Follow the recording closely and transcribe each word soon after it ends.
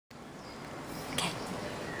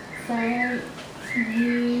So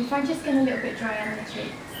you find your skin a little bit dry on the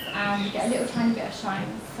cheeks and you get a little tiny bit of shine.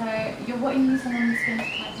 So what are you using on the skin to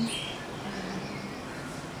cleanse?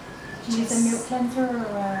 Do you use a milk cleanser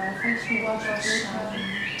or a facial wash or water?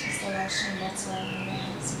 Just a wash and water.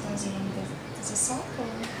 Sometimes you need a soap or...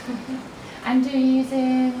 And do you use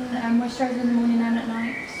moisturiser in the morning and at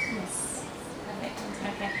night? Yes. Perfect.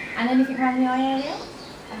 Okay. And anything around the eye area?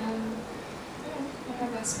 Yeah, I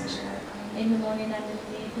have a special in the morning and in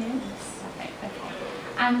the evening? Yes. Perfect. Okay.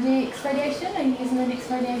 And the exfoliation, are you using an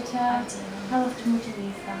exfoliator? I do. How often would you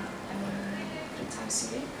use that? 3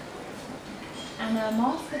 times a week. And a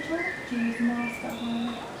mask at all? Do you use a mask at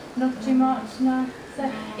home? Not too much, no.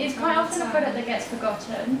 So it's quite often a product that gets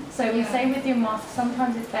forgotten. So we say with your mask,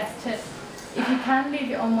 sometimes it's best to, if you can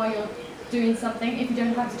leave it on while you're doing something, if you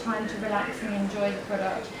don't have the time to relax and enjoy the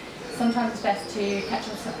product, sometimes it's best to catch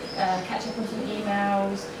up on some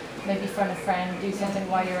emails, maybe phone a friend, do something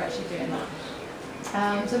while you're actually doing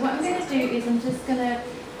that. So what I'm going to do is I'm just going to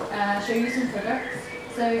show you some products.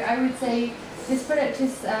 So I would say this product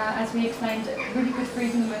is, as we explained, really good for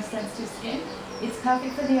even the most sensitive skin. It's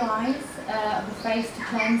perfect for the eyes, the face, to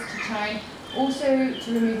cleanse, to tone, also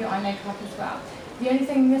to remove your eye makeup as well. The only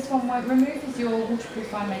thing this one won't remove is your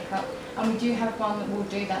waterproof eye makeup, and we do have one that will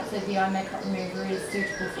do that, so the eye makeup remover is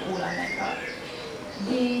suitable for all eye makeup.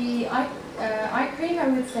 The eye cream, I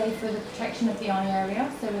would say, for the protection of the eye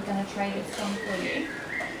area, so we're going to try this one for you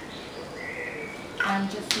and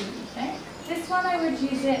just see what you think. This one I would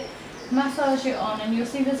use it, massage it on, and you'll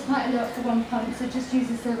see there's quite a lot for one pump, so just use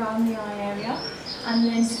this around the eye area, and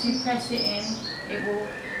then if you press it in, it will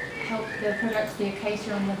help the products, the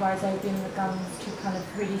acacia and the rhizobium, the gums, to kind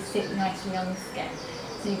of really sit nicely on the skin.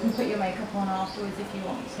 So you can put your makeup on afterwards if you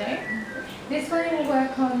want to. This one will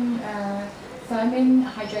work on firming,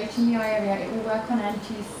 hydrating the eye area. It will work on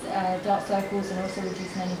anti-dark circles and also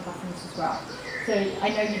reducing any puffins as well. So I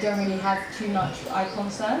know you don't really have too much eye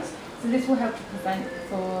concerns, so this will help to prevent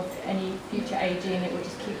for any future aging. It will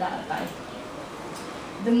just keep that at bay.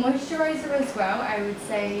 The moisturiser as well, I would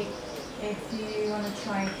say, if you want to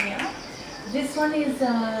try here. This one is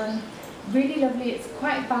really lovely. It's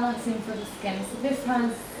quite balancing for the skin. So this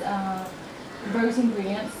has rose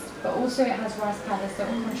ingredients, but also it has rice powder, so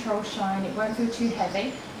it will control shine. It won't feel too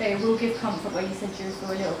heavy, but it will give comfort where you said you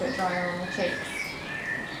feel a little bit drier on the cheeks.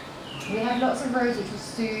 We have lots of rose which will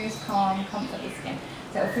soothe, calm, comfort the skin.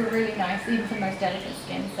 So it will feel really nice, even for most delicate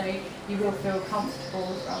skin, so you will feel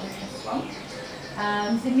comfortable as well with this one.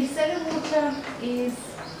 So micellar water is,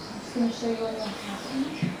 I'm just going to show you on your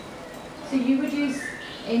hand. So you would use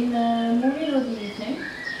in the morning or the evening.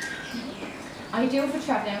 Ideal for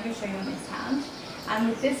travelling, I'm going to show you on this hand. And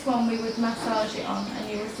with this one we would massage it on and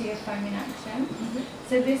you will see a foam in action.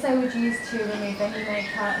 So this I would use to remove any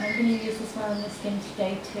makeup, and I'm going to use this one on the skin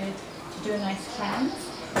today to do a nice cleanse.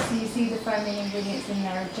 So you see the foaming ingredients in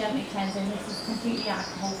there are gently cleansing. This is completely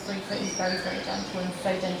alcohol free, but it's very, very gentle, and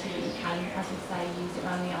so gentle that you can, as we say, use it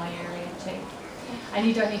around the eye area too. And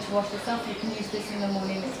you don't need to wash this off, you can use this in the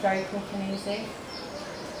morning, it's very quick and easy.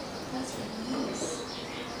 That's really nice.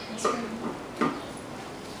 That's really nice.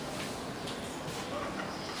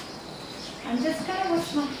 I'm just going to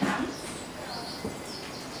wash my hands.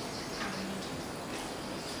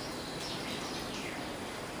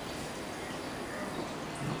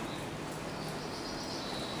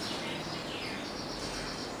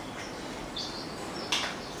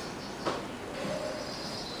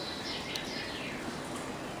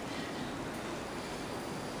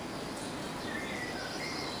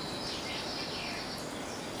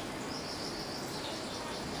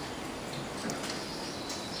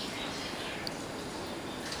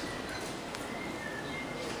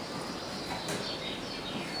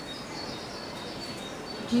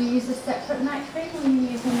 Do you use a separate night cream, or are you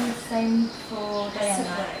using the same for day and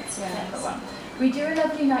night? Separate one. We do a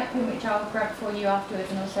lovely night cream which I'll grab for you afterwards,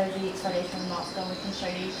 and also the exfoliation mask on we can show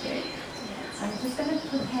you too. I'm just going to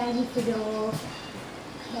prepare you for your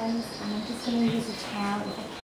cleanse, and I'm just going to use a towel if I